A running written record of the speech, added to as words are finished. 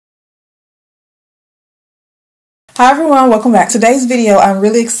Hi everyone, welcome back. Today's video, I'm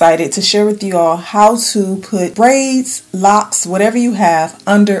really excited to share with you all how to put braids, locks, whatever you have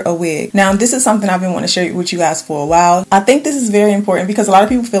under a wig. Now, this is something I've been wanting to share with you guys for a while. I think this is very important because a lot of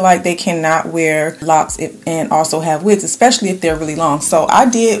people feel like they cannot wear locks and also have wigs, especially if they're really long. So I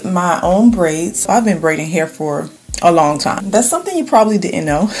did my own braids. I've been braiding hair for a long time. That's something you probably didn't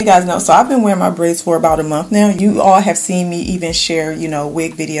know. You guys know. So I've been wearing my braids for about a month now. You all have seen me even share,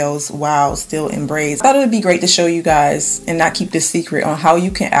 wig videos while still in braids. I thought it would be great to show you guys and not keep this secret on how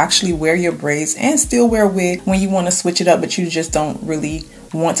you can actually wear your braids and still wear a wig when you want to switch it up, but you just don't really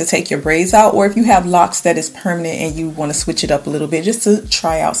want to take your braids out, or if you have locks that is permanent and you want to switch it up a little bit just to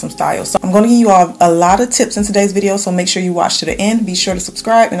try out some styles. So I'm going to give you all a lot of tips in today's video, so make sure you watch to the end. Be sure to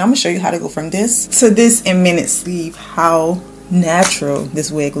subscribe, and I'm going to show you how to go from this to this in minute sleeve, how natural this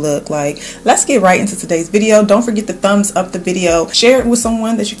wig look like. Let's get right into today's video. Don't forget to thumbs up the video, share it with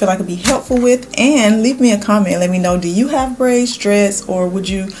someone that you feel like would be helpful with, and leave me a comment. Let me know, do you have braids, dreads, or would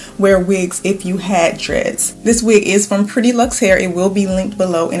you wear wigs if you had dreads? This wig is from Pretty Luxe Hair. It will be linked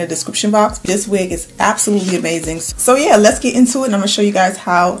below in the description box. This wig is absolutely amazing. So yeah, let's get into it, and I'm gonna show you guys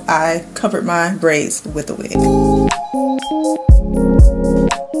how I covered my braids with the wig.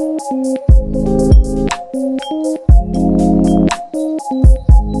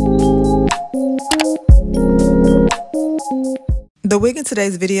 The wig in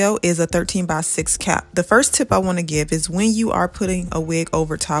today's video is a 13x6 cap. The first tip I want to give is when you are putting a wig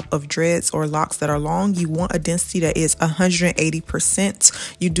over top of dreads or locks that are long, you want a density that is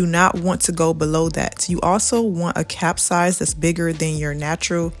 180%. You do not want to go below that. You also want a cap size that's bigger than your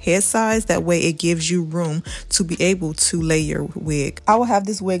natural head size. That way it gives you room to be able to lay your wig. I will have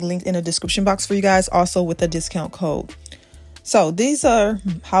this wig linked in the description box for you guys, also with a discount code. So these are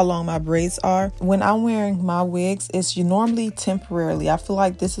how long my braids are. When I'm wearing my wigs, it's normally temporarily. I feel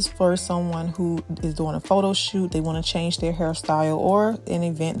like this is for someone who is doing a photo shoot, they want to change their hairstyle, or an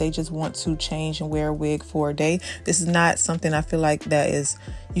event they just want to change and wear a wig for a day. This is not something I feel like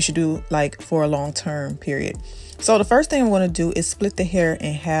you should do like for a long term period. So the first thing I'm going to do is split the hair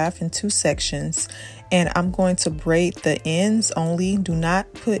in half in 2 sections. And I'm going to braid the ends only. Do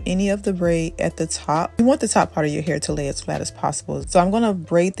not put any of the braid at the top. You want the top part of your hair to lay as flat as possible. So I'm going to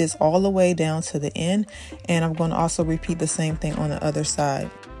braid this all the way down to the end. And I'm going to also repeat the same thing on the other side.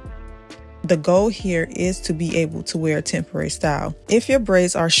 The goal here is to be able to wear a temporary style. If your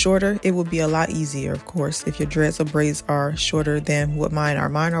braids are shorter, it will be a lot easier, of course, if your dreads or braids are shorter than what mine are.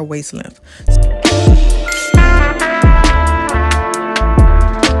 Mine are waist length.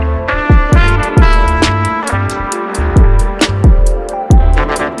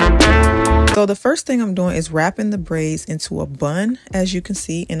 So the first thing I'm doing is wrapping the braids into a bun, as you can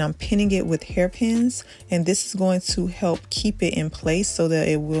see, and I'm pinning it with hairpins, and this is going to help keep it in place so that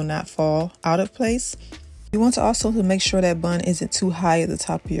it will not fall out of place. You want to also make sure that bun isn't too high at the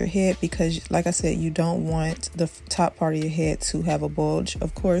top of your head because, like I said, you don't want the top part of your head to have a bulge.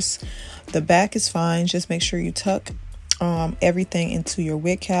 Of course, the back is fine. Just make sure you tuck everything into your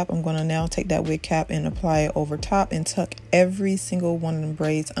wig cap. I'm going to now take that wig cap and apply it over top and tuck every single one of the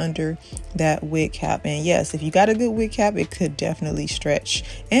braids under that wig cap. And yes, if you got a good wig cap, it could definitely stretch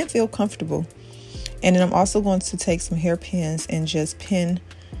and feel comfortable. And then I'm also going to take some hairpins and just pin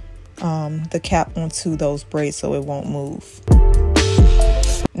the cap onto those braids so it won't move.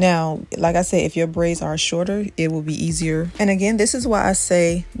 Now, like I said, if your braids are shorter, it will be easier. And again, this is why I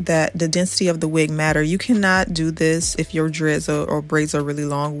say that the density of the wig matter. You cannot do this if your dreads or braids are really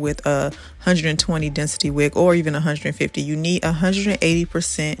long with a 120 density wig or even 150. You need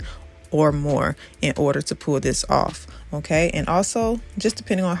 180% or more in order to pull this off. Okay, and also just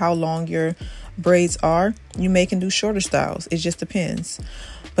depending on how long your braids are, you can do shorter styles. It just depends.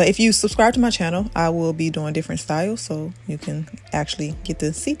 But if you subscribe to my channel, I will be doing different styles, so you can actually get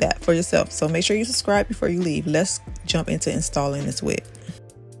to see that for yourself. So make sure you subscribe before you leave. Let's jump into installing this wig.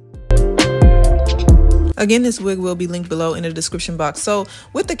 Again, this wig will be linked below in the description box. So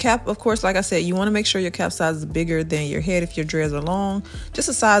with the cap, of course, like I said, you want to make sure your cap size is bigger than your head if your dreads are long. Just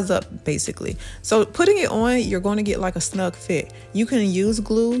a size up, basically. So putting it on, you're going to get like a snug fit. You can use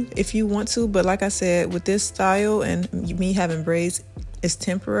glue if you want to, but like I said, with this style and me having braids, it's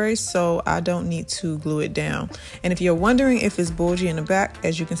temporary, so I don't need to glue it down. And if you're wondering if it's bulgy in the back,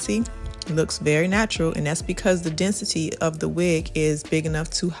 as you can see, it looks very natural, and that's because the density of the wig is big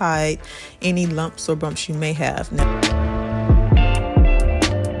enough to hide any lumps or bumps you may have. Now,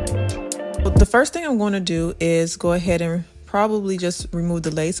 the first thing I'm going to do is go ahead and probably just remove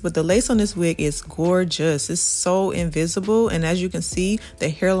the lace, but the lace on this wig is gorgeous. It's so invisible, and as you can see, the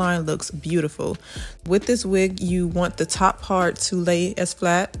hairline looks beautiful. With this wig, you want the top part to lay as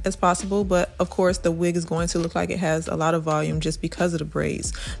flat as possible, but of course the wig is going to look like it has a lot of volume just because of the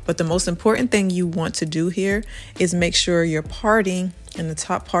braids. But the most important thing you want to do here is make sure your parting and the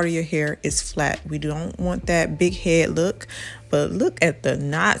top part of your hair is flat. We don't want that big head look. But look at the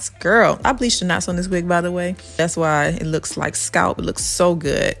knots, girl. I bleached the knots on this wig, by the way. That's why it looks like scalp. It looks so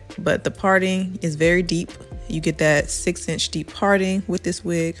good. But the parting is very deep. You get that 6-inch deep parting with this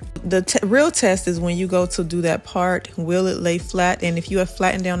wig. The real test is when you go to do that part, will it lay flat? And if you have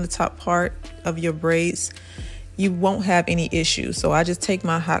flattened down the top part of your braids, you won't have any issues. So I just take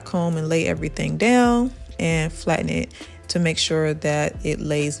my hot comb and lay everything down and flatten it to make sure that it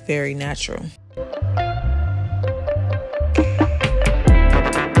lays very natural.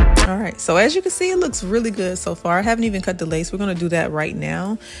 All right, so as you can see, it looks really good so far. I haven't even cut the lace. We're gonna do that right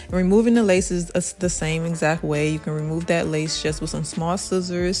now. And removing the lace is the same exact way. You can remove that lace just with some small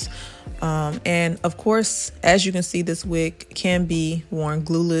scissors. And of course, as you can see, this wig can be worn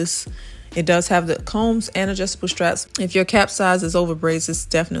glueless. It does have the combs and adjustable straps. If your cap size is over braids, it's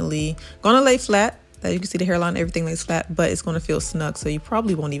definitely gonna lay flat. As you can see, the hairline, everything lays flat, but it's gonna feel snug, so you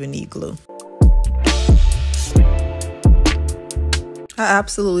probably won't even need glue. I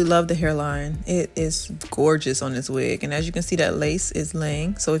absolutely love the hairline. It is gorgeous on this wig. And as you can see, that lace is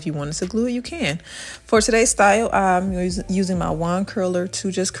laying. So if you wanted to glue it, you can. For today's style, I'm using my wand curler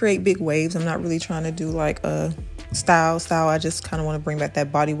to just create big waves. I'm not really trying to do like a style. I just kind of want to bring back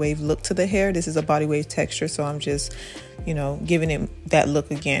that body wave look to the hair. This is a body wave texture, so I'm just, you know, giving it that look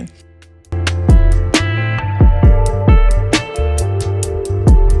again.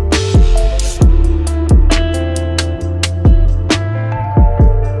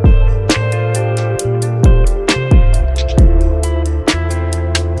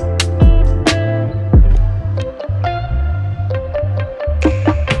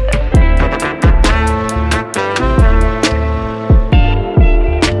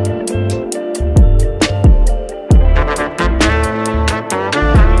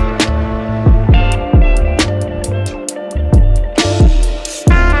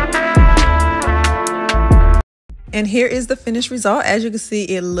 And here is the finished result. As you can see,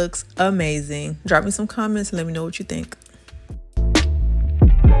 it looks amazing. Drop me some comments and let me know what you think.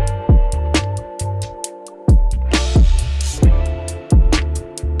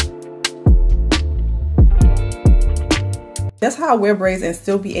 That's how I wear braids and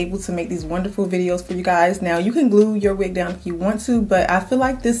still be able to make these wonderful videos for you guys. Now, you can glue your wig down if you want to, but I feel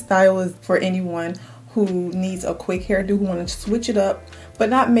like this style is for anyone who needs a quick hairdo, who want to switch it up, but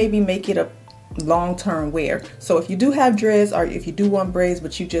not maybe make it a long-term wear. So if you do have dreads, or if you do want braids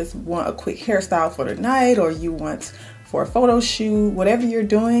but you just want a quick hairstyle for the night, or you want for a photo shoot, whatever you're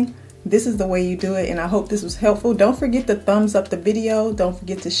doing, this is the way you do it. And I hope this was helpful. Don't forget to thumbs up the video, don't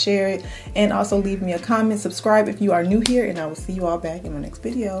forget to share it, and also leave me a comment, subscribe if you are new here, and I will see you all back in my next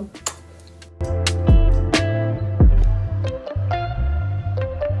video.